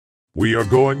We are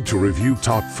going to review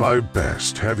top 5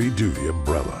 best heavy-duty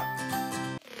umbrella.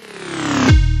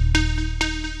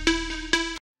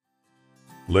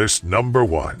 List number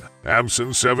 1. Amson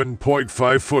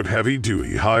 7.5-foot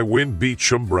heavy-duty high-wind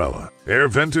beach umbrella.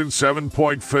 Air-vented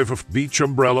 7.5-foot beach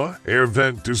umbrella. Air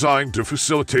vent designed to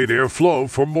facilitate airflow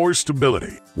for more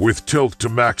stability. With tilt to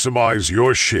maximize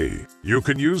your shade. You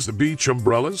can use the beach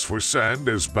umbrellas for sand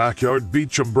as backyard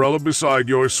beach umbrella beside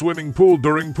your swimming pool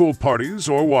during pool parties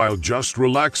or while just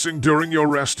relaxing during your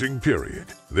resting period.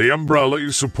 The umbrella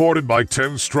is supported by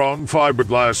 10 strong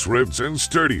fiberglass ribs and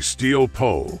sturdy steel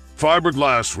pole.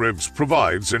 Fiberglass ribs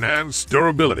provides enhanced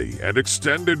durability and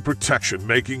extended protection,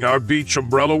 making our beach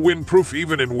umbrella windproof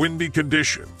even in windy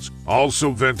conditions. Also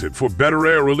vented for better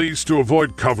air release to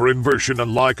avoid cover inversion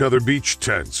unlike other beach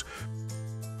tents.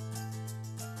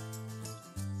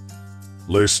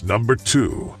 List number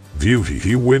 2.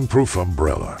 Vuehi Windproof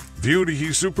Umbrella.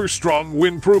 Vuehi Super Strong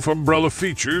Windproof Umbrella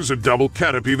features a double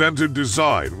canopy vented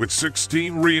design with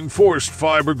 16 reinforced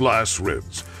fiberglass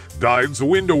ribs. Guides the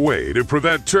wind away to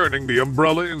prevent turning the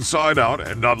umbrella inside out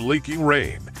and not leaking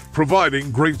rain,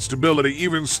 providing great stability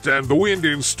even stand the wind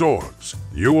in storms.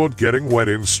 You won't getting wet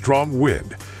in strong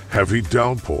wind, heavy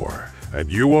downpour,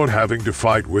 and you won't having to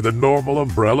fight with a normal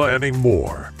umbrella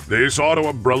anymore. This auto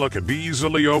umbrella can be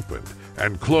easily opened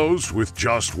and closed with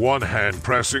just one hand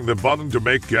pressing the button to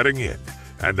make getting in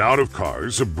and out of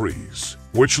cars a breeze,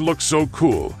 which looks so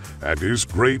cool and is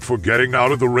great for getting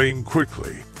out of the rain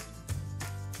quickly.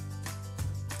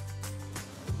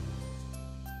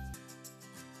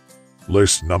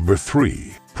 List number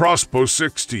 3. Prospo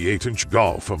 68-inch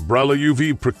Golf Umbrella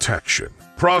UV Protection.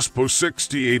 Prospo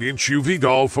 68-inch UV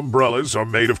golf umbrellas are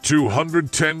made of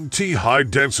 210T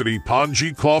high-density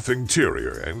pongee cloth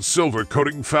interior and silver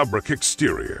coating fabric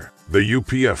exterior. The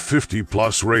UPF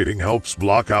 50+ rating helps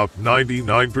block out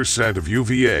 99% of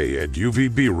UVA and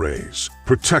UVB rays,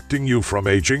 protecting you from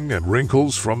aging and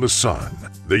wrinkles from the sun.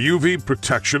 The UV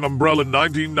Protection Umbrella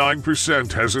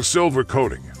 99% has a silver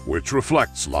coating, which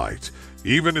reflects light,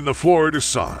 even in the Florida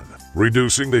sun,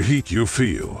 reducing the heat you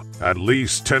feel, at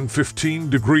least 10-15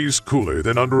 degrees cooler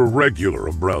than under a regular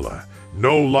umbrella.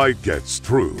 No light gets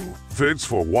through. Fits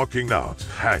for walking out,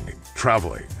 hanging,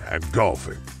 traveling, and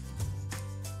golfing.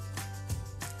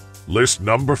 List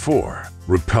number 4.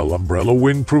 Repel Umbrella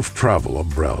Windproof Travel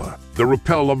Umbrella. The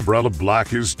Repel Umbrella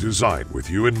Black is designed with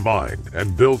you in mind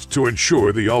and built to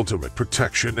ensure the ultimate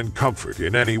protection and comfort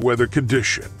in any weather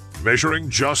condition. Measuring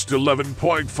just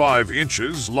 11.5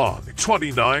 inches long,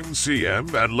 29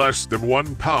 cm, and less than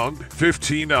 1 pound,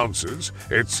 15 ounces,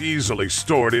 it's easily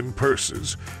stored in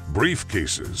purses,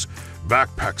 briefcases,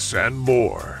 backpacks, and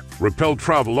more. Repel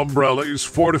Travel Umbrella is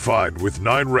fortified with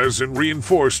 9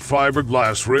 resin-reinforced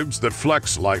fiberglass ribs that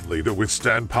flex lightly to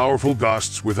withstand powerful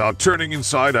gusts without turning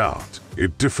inside out.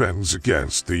 It defends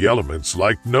against the elements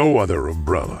like no other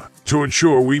umbrella, to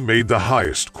ensure we made the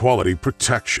highest quality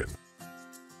protection.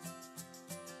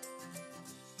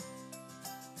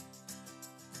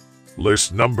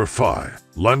 List number 5.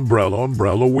 L'Umbrella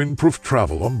Umbrella Windproof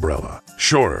Travel Umbrella.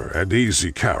 Sure and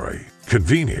easy carry.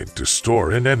 Convenient to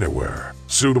store in anywhere.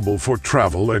 Suitable for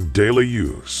travel and daily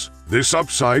use. This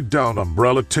upside-down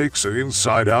umbrella takes an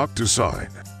inside-out design.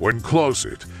 When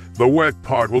closed, the wet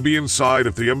part will be inside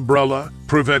of the umbrella,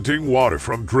 preventing water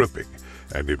from dripping,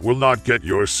 and it will not get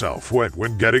yourself wet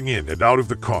when getting in and out of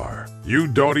the car. You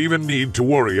don't even need to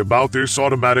worry about this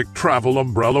automatic travel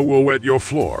umbrella will wet your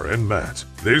floor and mat.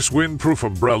 This windproof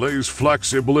umbrella is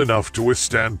flexible enough to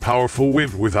withstand powerful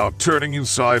wind without turning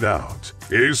inside out.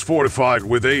 It is fortified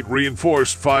with 8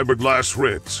 reinforced fiberglass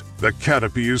ribs. The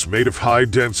canopy is made of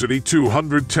high-density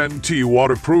 210T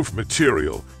waterproof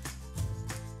material,